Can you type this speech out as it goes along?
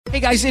Hey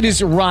guys, it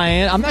is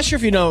Ryan. I'm not sure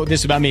if you know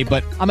this about me,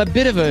 but I'm a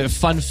bit of a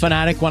fun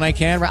fanatic when I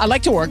can. I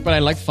like to work, but I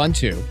like fun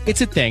too.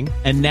 It's a thing.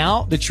 And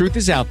now the truth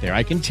is out there.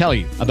 I can tell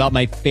you about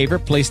my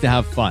favorite place to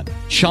have fun.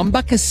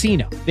 Chumba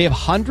Casino. They have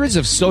hundreds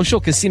of social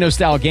casino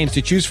style games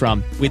to choose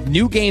from with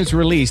new games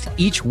released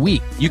each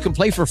week. You can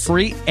play for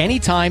free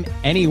anytime,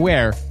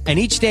 anywhere. And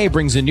each day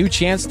brings a new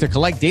chance to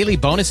collect daily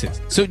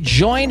bonuses. So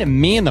join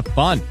me in the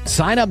fun.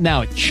 Sign up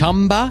now at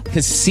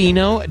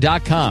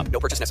ChumbaCasino.com. No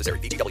purchase necessary.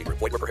 VGW.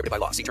 Void where prohibited by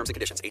law. See terms and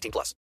conditions. 18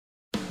 plus.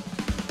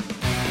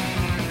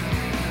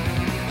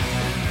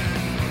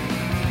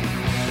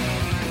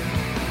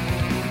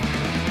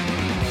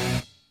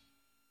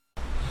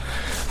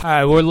 All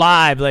right, we're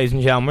live, ladies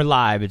and gentlemen. We're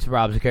live. It's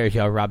Rob Zakari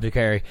Show. Rob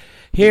Zakari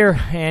here,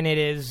 and it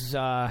is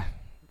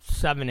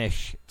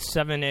 7-ish.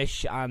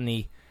 7-ish on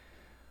the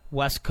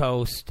West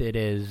Coast. It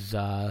is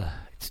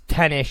it's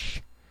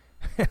 10-ish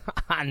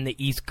on the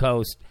East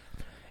Coast,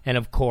 and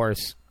of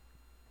course,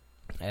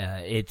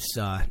 it's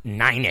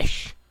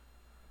 9-ish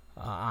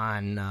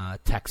on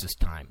Texas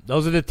time.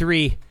 Those are the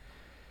three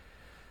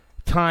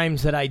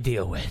times that I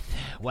deal with: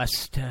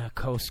 West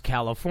Coast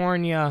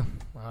California,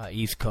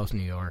 East Coast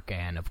New York,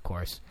 and of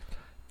course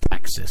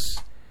Texas.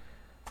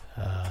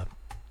 All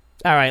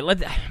right,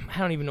 I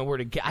don't even know where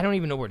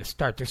to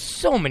start. There's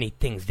so many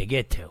things to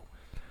get to.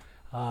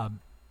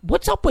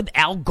 What's up with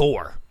Al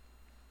Gore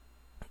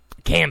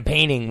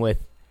campaigning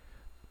with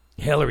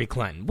Hillary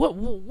Clinton?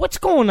 What's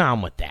going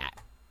on with that?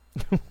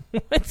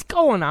 What's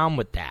going on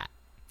with that?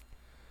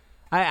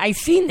 I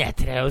seen that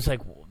today. I was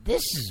like, well,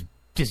 this is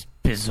just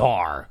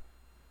bizarre.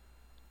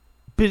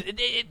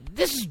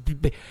 This is,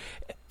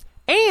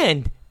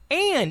 and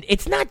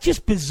it's not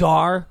just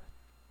bizarre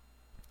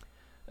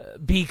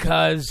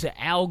because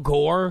Al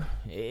Gore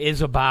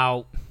is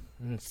about,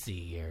 let's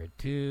see here,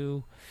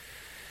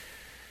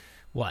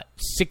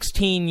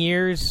 16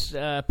 years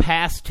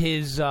past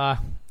his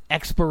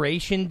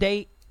expiration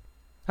date?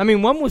 I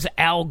mean, when was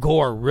Al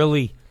Gore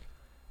really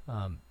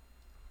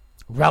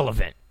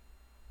relevant?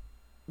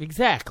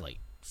 Exactly.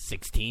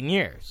 16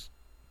 years.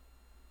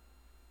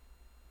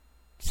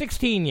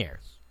 16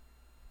 years.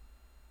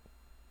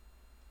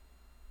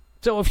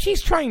 So if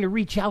she's trying to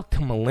reach out to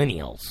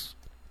millennials,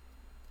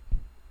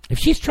 if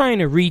she's trying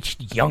to reach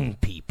young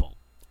people,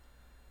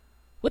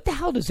 what the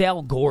hell does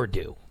Al Gore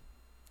do?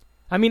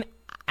 I mean,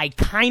 I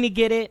kind of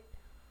get it.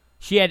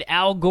 She had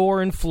Al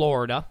Gore in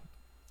Florida.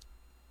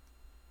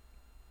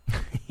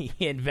 He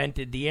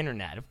invented the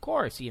internet. Of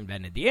course, he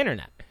invented the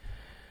internet.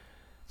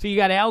 So you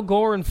got Al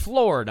Gore in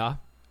Florida,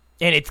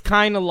 and it's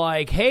kind of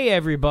like, hey,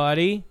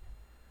 everybody,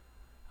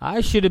 I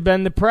should have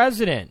been the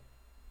president.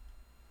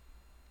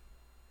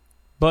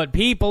 But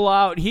people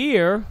out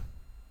here,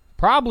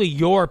 probably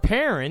your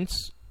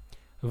parents,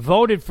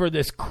 voted for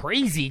this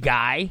crazy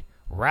guy,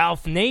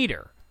 Ralph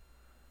Nader.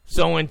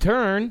 So in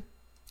turn,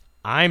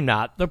 I'm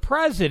not the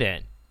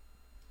president.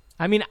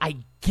 I mean, I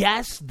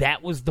guess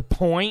that was the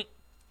point.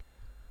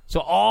 So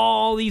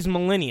all these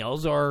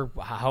millennials, or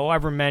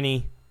however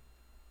many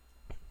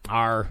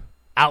are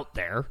out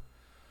there,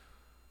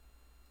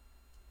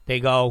 they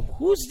go,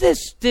 who's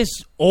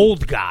this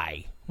old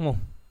guy? Well,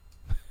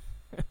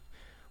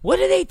 what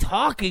are they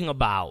talking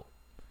about?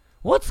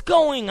 What's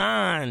going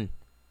on?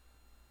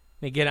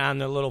 They get on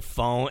their little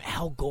phone,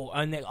 Al Gore,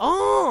 and they,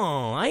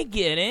 oh, I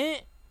get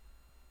it.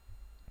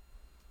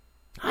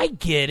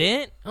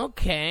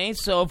 Okay,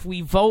 so if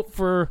we vote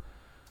for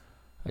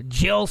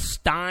Jill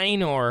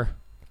Stein or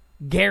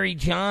Gary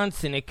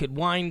Johnson, it could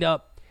wind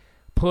up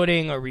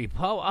putting a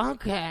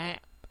okay.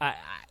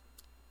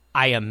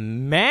 I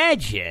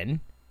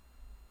imagine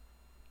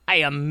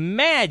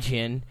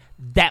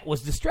that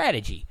was the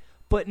strategy.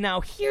 But now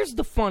here's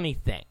the funny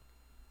thing.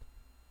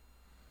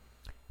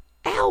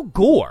 Al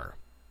Gore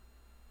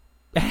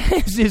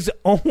has his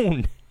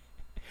own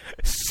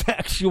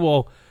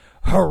sexual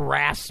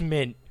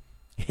harassment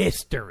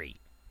history.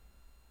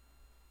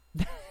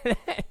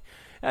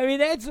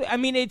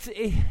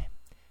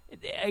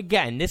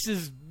 Again, this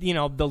is,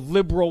 the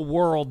liberal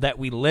world that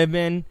we live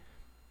in.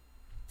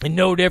 And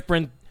no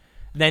different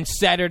than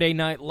Saturday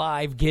Night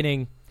Live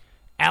getting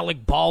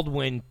Alec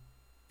Baldwin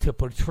to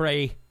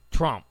portray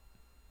Trump.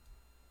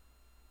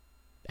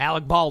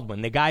 Alec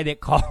Baldwin, the guy that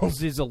calls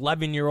his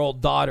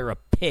 11-year-old daughter a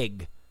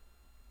pig.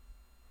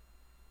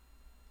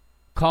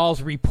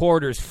 Calls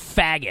reporters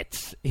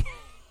faggots.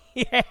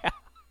 Yeah.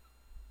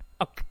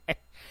 Okay.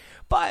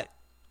 But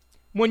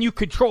when you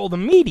control the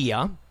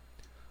media,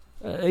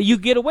 you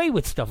get away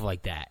with stuff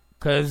like that.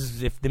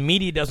 Because if the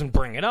media doesn't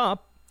bring it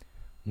up,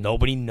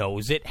 nobody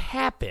knows it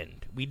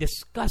happened. We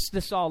discuss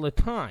this all the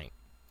time.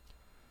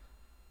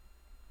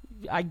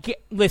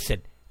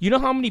 Listen, you know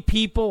how many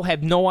people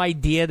have no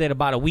idea that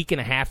about a week and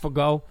a half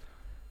ago,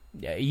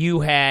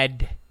 you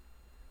had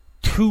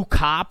 2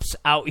 cops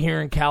out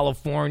here in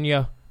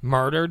California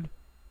murdered?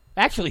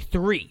 Actually,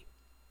 3.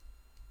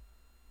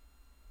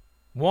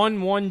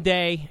 One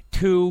day,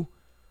 2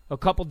 a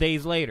couple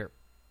days later.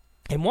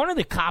 And one of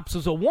the cops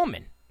was a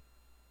woman.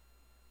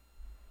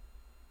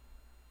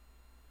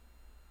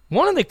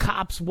 One of the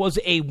cops was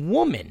a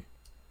woman.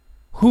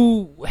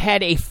 who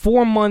had a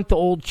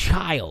 4-month-old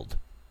child.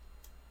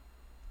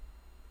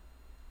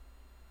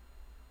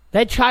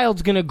 That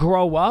child's going to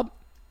grow up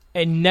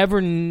and never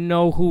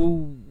know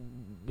who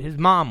his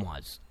mom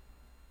was.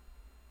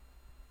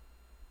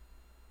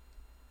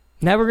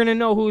 Never going to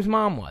know who his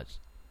mom was.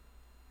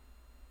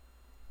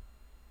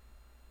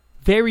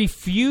 Very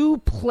few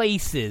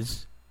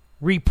places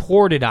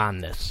reported on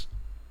this.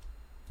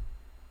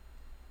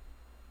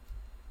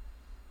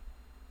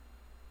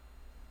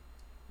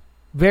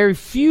 Very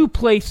few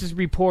places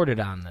reported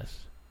on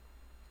this.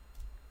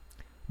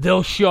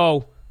 They'll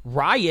show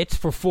riots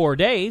for 4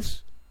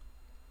 days.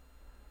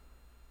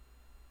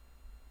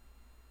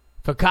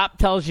 If a cop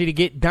tells you to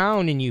get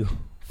down and you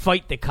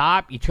fight the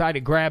cop, you try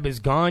to grab his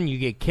gun, you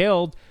get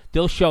killed,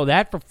 they'll show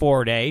that for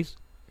 4 days.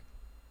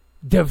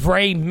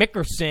 DeVray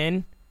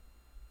Mickerson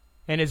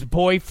and his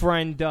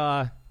boyfriend,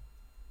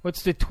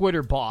 what's the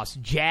Twitter boss,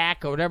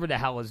 Jack, or whatever the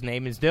hell his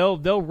name is, they'll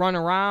run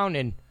around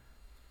and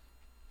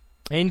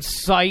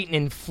incite and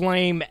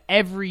inflame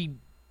every...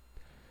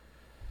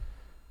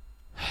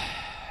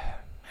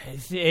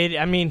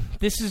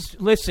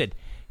 Listen,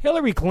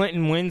 Hillary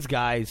Clinton wins,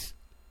 guys.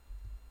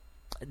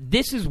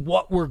 This is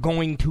what we're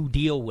going to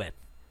deal with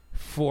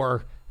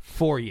for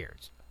 4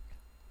 years.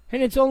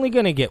 And it's only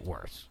going to get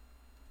worse.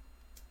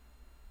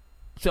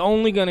 It's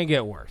only going to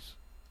get worse.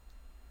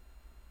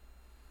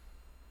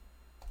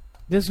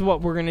 This is what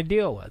we're going to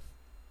deal with.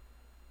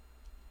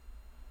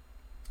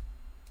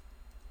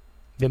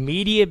 The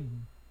media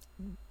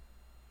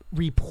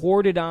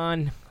reported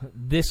on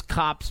this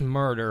cop's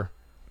murder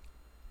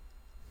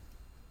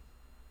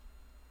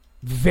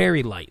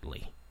very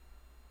lightly.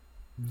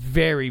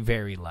 Very,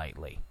 very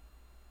lightly.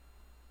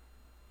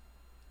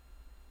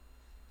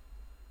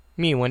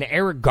 I mean, when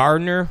Eric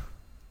Gardner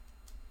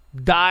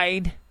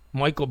died,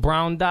 Michael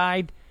Brown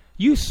died,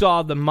 you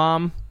saw the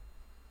mom,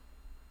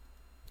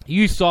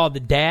 you saw the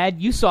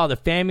dad, you saw the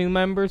family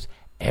members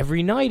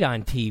every night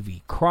on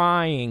TV,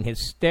 crying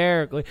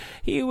hysterically.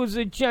 He was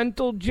a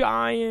gentle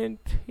giant.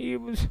 He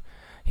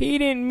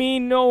didn't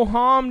mean no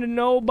harm to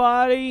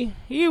nobody.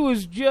 He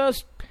was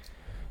just...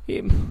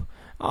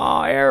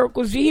 Eric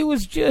was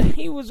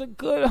a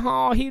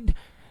good,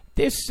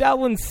 they're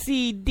selling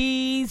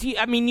CDs.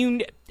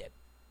 You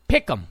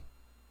pick them.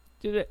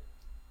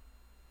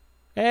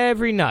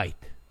 Every night.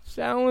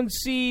 Selling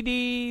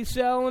CDs,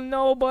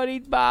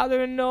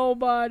 bothering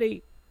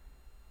nobody.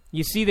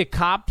 You see the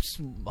cop's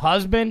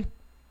husband?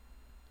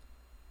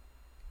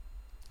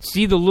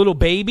 See the little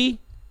baby?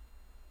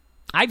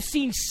 I've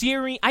seen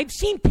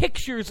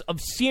pictures of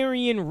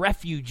Syrian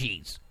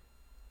refugees.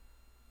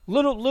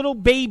 Little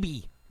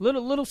baby.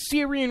 Little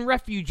Syrian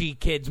refugee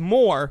kids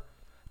more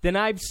than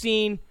I've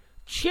seen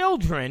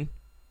children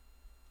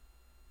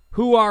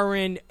who are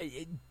in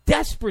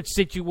desperate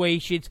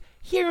situations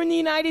here in the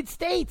United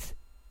States.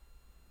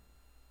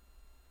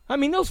 I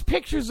mean, those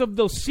pictures of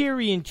those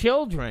Syrian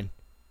children,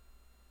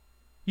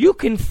 you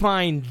can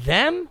find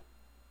them.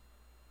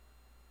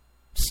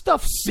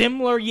 Stuff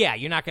similar, yeah,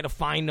 you're not going to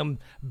find them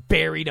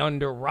buried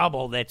under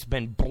rubble that's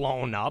been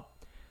blown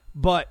up.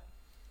 But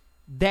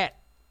that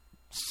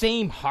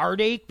same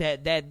heartache,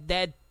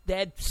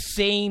 that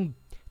same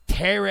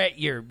tear at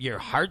your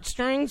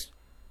heartstrings,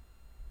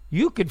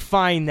 you could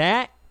find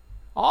that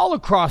all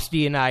across the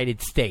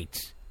United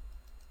States.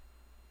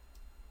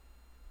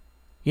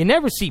 You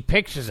never see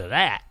pictures of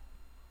that.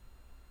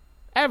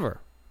 Ever.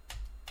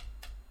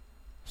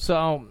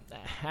 So,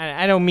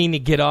 I don't mean to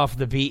get off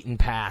the beaten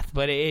path,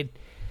 but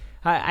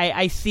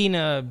I seen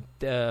an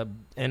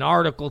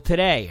article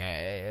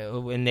today,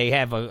 and they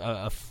have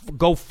a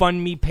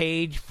GoFundMe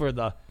page for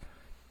the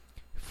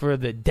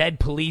dead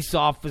police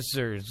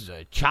officer's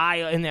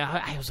child, and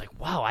I was like,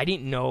 wow, I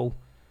didn't know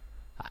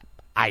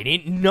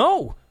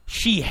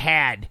she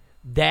had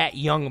that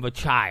young of a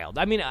child.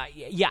 I mean,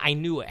 yeah, I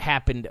knew it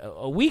happened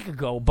a week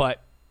ago,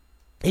 but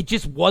it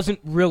just wasn't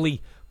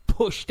really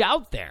pushed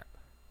out there.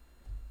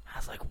 I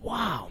was like,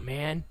 wow,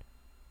 man.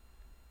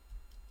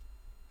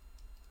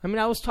 I mean,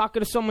 I was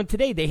talking to someone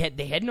today. They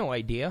had no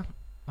idea.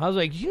 I was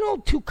like,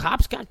 2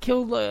 cops got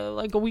killed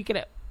like a week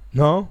ago?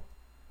 No.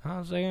 I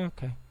was like,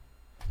 okay.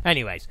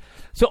 Anyways,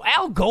 so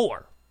Al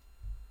Gore.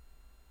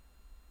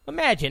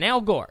 Imagine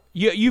Al Gore.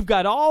 You've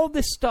got all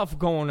this stuff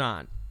going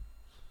on.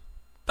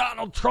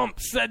 Donald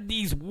Trump said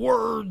these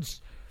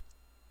words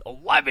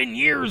 11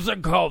 years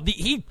ago.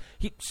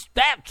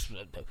 That's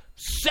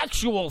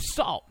sexual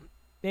assault.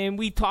 And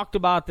we talked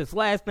about this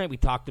last night. We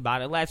talked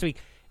about it last week.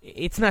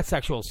 It's not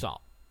sexual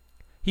assault.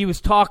 He was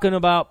talking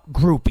about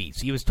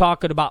groupies. He was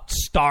talking about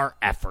star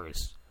effers.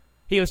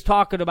 He was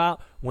talking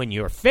about when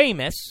you're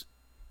famous,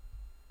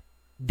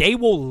 they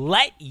will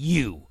let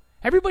you.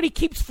 Everybody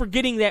keeps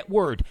forgetting that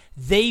word.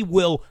 They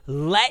will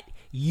let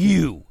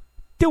you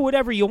do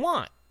whatever you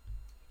want.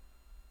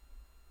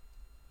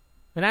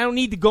 And I don't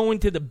need to go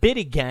into the bit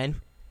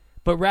again,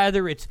 but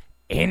rather it's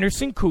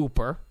Anderson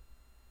Cooper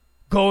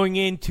going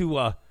into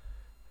a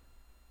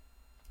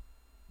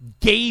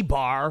gay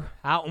bar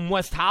out in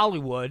West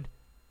Hollywood,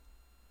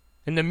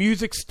 and the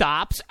music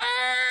stops,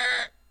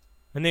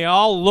 And they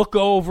all look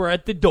over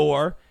at the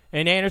door,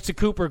 and Anderson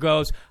Cooper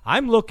goes,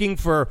 I'm looking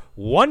for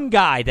one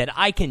guy that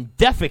I can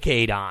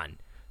defecate on.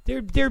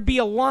 There'd be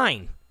a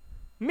line.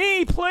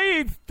 Me,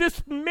 please,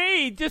 just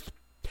me, just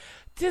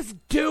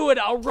do it.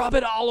 I'll rub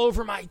it all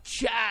over my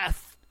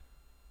chest.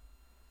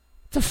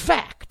 It's a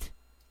fact.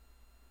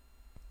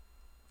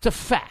 It's a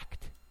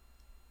fact.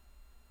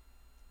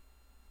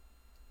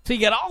 So you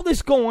got all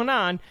this going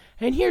on,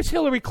 and here's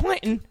Hillary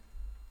Clinton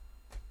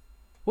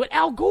with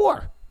Al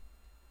Gore.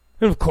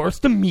 And, of course,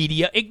 the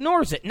media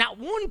ignores it. Not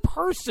one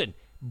person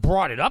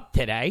brought it up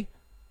today.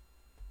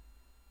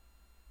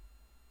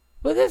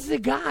 But this is a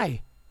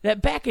guy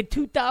that back in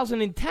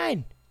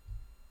 2010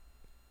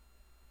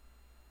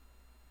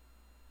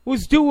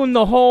 was doing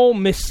the whole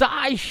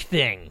massage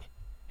thing.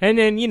 And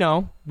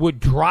then,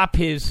 would drop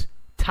his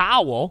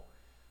towel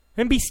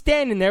and be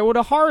standing there with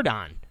a heart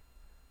on.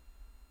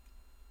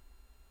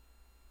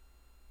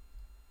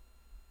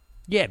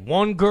 You had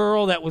one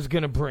girl that was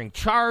going to bring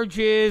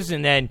charges,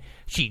 and then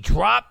she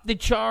dropped the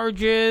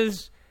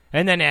charges.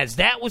 And then as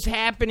that was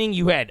happening,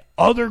 you had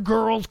other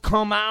girls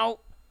come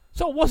out.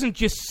 So it wasn't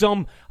just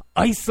some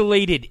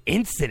isolated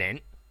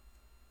incident.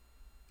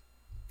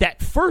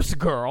 That first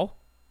girl,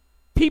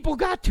 people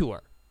got to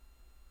her.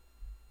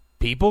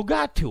 People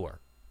got to her.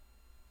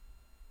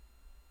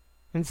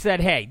 And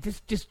said, hey,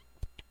 just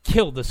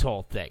kill this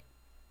whole thing.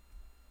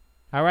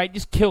 All right,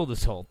 just kill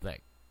this whole thing.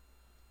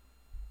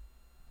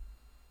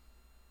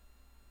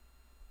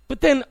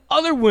 But then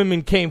other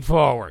women came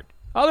forward.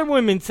 Other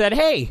women said,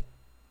 hey,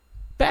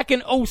 back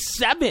in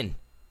 2007,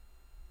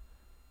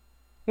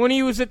 when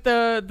he was at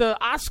the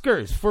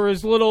Oscars for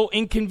his little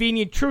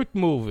Inconvenient Truth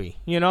movie,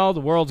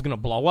 the world's going to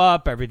blow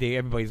up,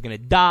 everybody's going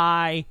to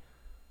die.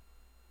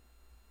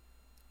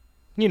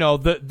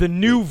 The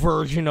new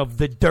version of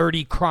the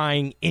Dirty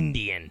Crying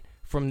Indian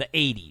from the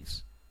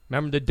 80s.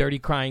 Remember the Dirty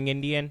Crying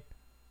Indian?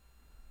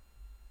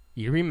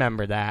 You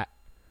remember that.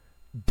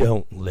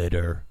 Don't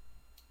litter.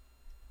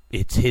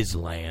 It's his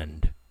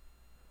land,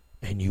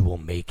 and you will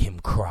make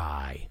him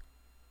cry.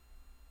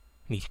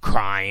 And he's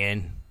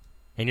crying,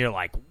 and you're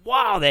like,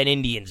 wow, that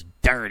Indian's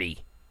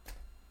dirty.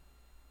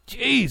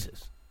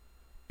 Jesus.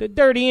 The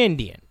dirty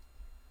Indian.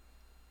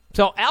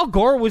 So Al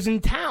Gore was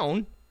in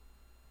town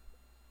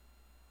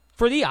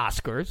for the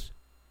Oscars,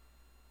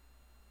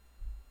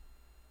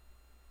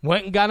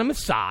 went and got a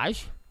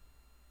massage,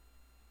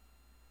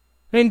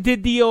 and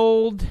did the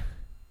old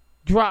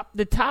drop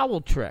the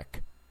towel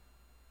trick.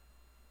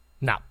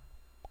 Now,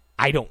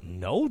 I don't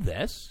know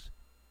this.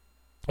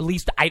 At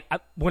least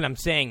what I'm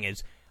saying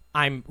is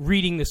I'm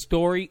reading the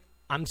story.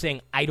 I'm saying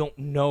I don't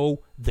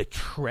know the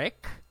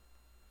trick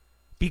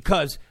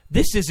because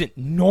this isn't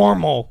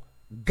normal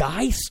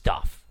guy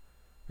stuff.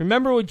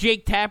 Remember what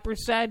Jake Tapper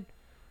said?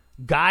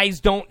 Guys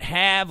don't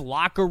have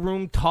locker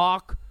room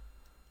talk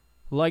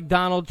like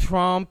Donald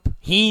Trump.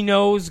 He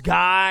knows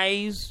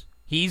guys.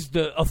 He's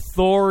the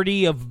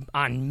authority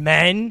on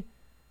men.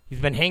 He's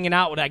been hanging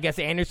out with, I guess,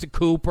 Anderson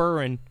Cooper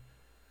and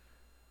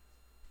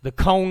the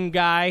Cohen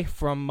guy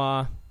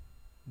from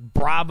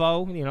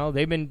Bravo,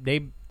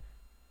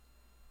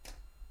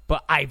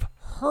 but I've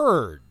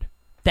heard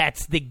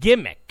that's the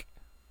gimmick.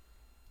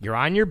 You're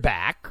on your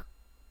back,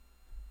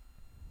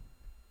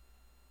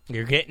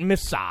 you're getting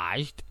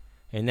massaged,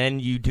 and then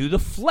you do the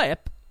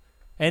flip,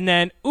 and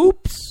then,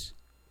 oops,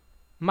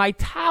 my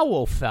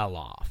towel fell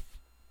off.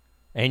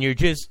 And you're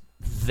just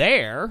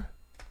there,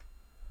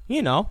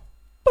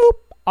 boop,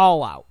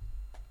 all out.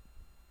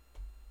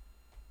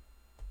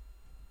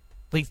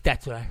 At least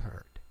that's what I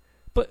heard.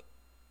 But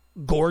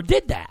Gore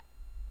did that.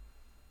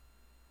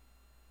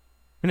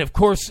 And of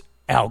course,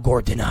 Al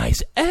Gore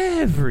denies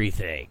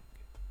everything.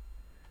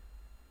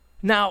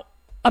 Now,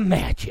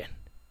 imagine.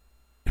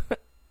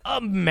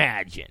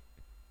 Imagine.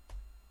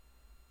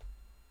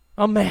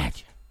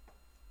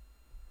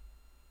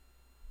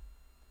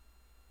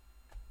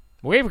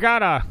 We've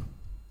got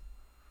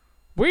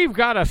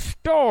a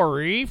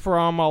story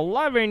from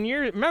 11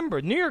 years.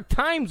 Remember, New York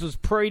Times was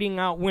parading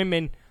out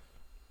women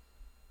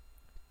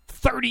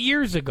 30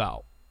 years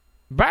ago.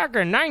 Back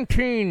in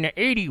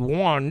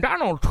 1981,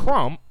 Donald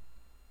Trump,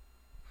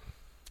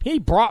 he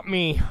brought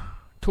me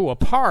to a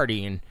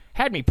party and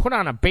had me put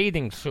on a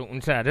bathing suit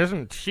and said,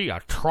 isn't she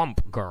a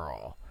Trump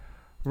girl?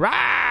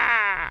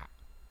 Rah!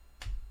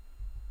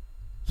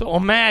 So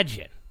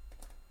imagine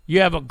you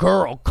have a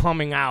girl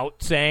coming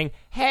out saying,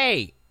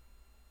 hey,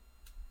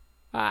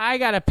 I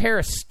got a pair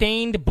of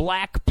stained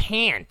black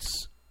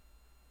pants.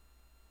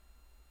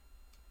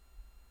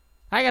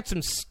 I got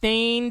some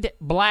stained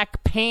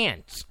black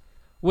pants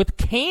with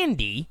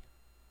candy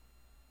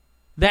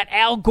that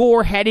Al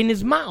Gore had in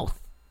his mouth.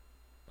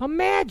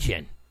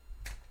 Imagine.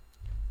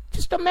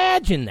 Just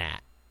imagine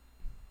that.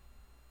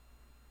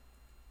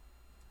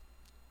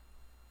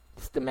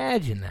 Just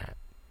imagine that.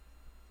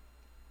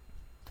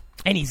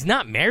 And he's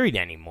not married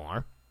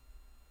anymore.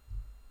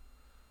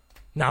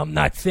 Now, I'm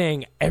not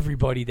saying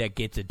everybody that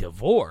gets a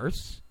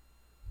divorce.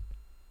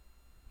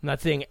 I'm not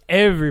saying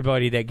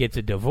everybody that gets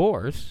a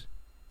divorce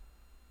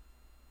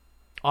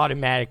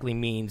automatically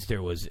means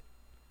there was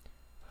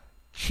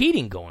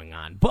cheating going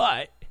on.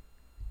 But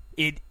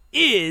it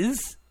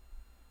is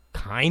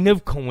kind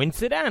of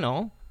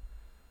coincidental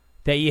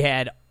that you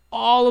had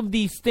all of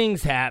these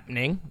things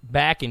happening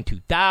back in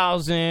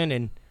 2000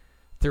 and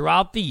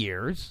throughout the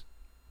years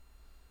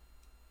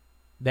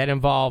that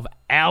involve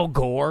Al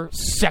Gore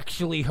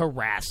sexually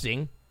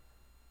harassing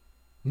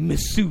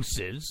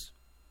masseuses,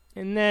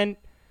 and then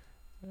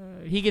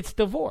he gets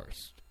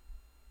divorced.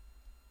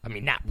 I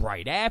mean, not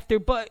right after,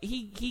 but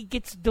he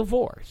gets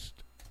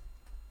divorced.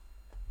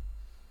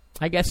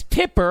 I guess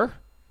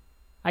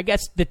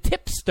the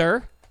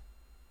tipster,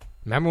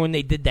 remember when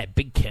they did that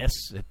big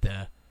kiss at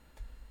the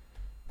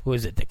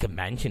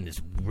convention,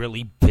 this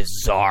really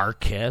bizarre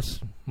kiss?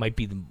 Might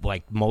be the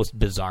most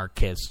bizarre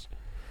kiss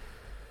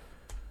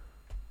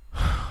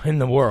in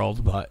the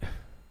world, but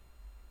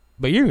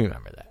you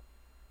remember that.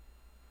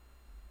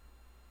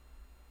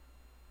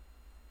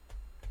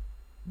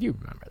 You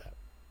remember that.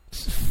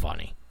 This is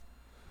funny.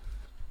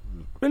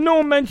 But no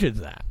one mentions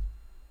that.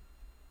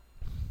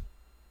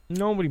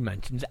 Nobody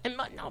mentions that.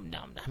 No,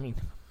 I mean,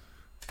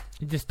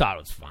 I just thought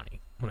it was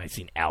funny when I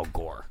seen Al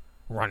Gore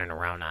running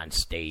around on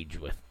stage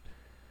with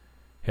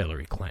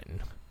Hillary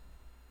Clinton.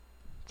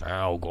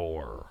 Al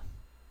Gore.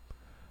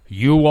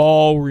 You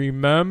all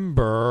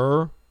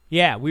remember.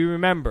 Yeah, we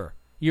remember.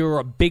 You were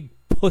a big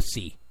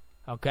pussy,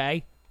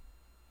 okay?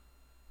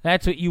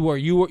 That's what you were.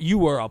 You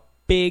were a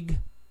big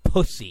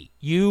pussy.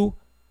 You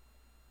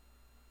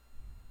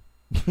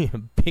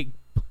big.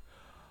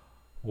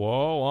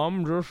 Well,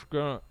 I'm just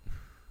gonna.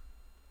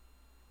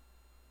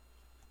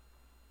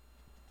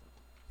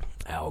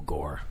 Al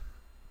Gore.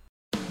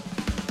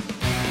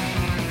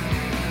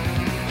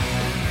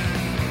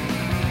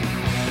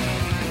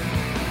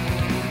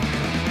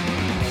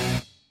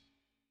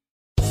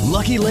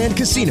 Lucky Land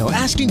Casino,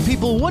 asking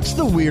people, what's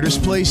the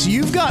weirdest place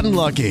you've gotten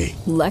lucky?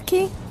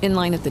 Lucky? In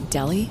line at the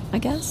deli, I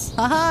guess?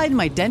 Aha, in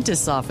my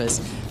dentist's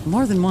office.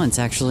 More than once,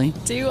 actually.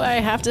 Do I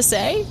have to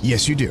say?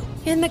 Yes, you do.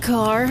 In the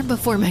car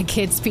before my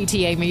kids'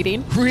 PTA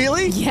meeting.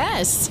 Really?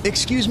 Yes.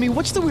 Excuse me,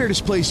 what's the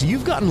weirdest place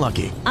you've gotten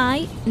lucky?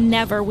 I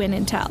never win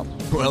and tell.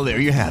 Well, there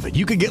you have it.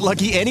 You can get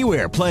lucky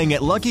anywhere, playing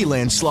at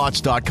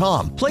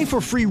LuckyLandSlots.com. Play for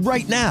free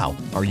right now.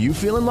 Are you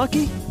feeling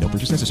lucky? No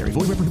purchase necessary.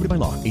 Void where prohibited by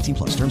law.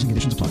 18+. Terms and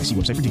conditions apply. See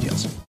website for details.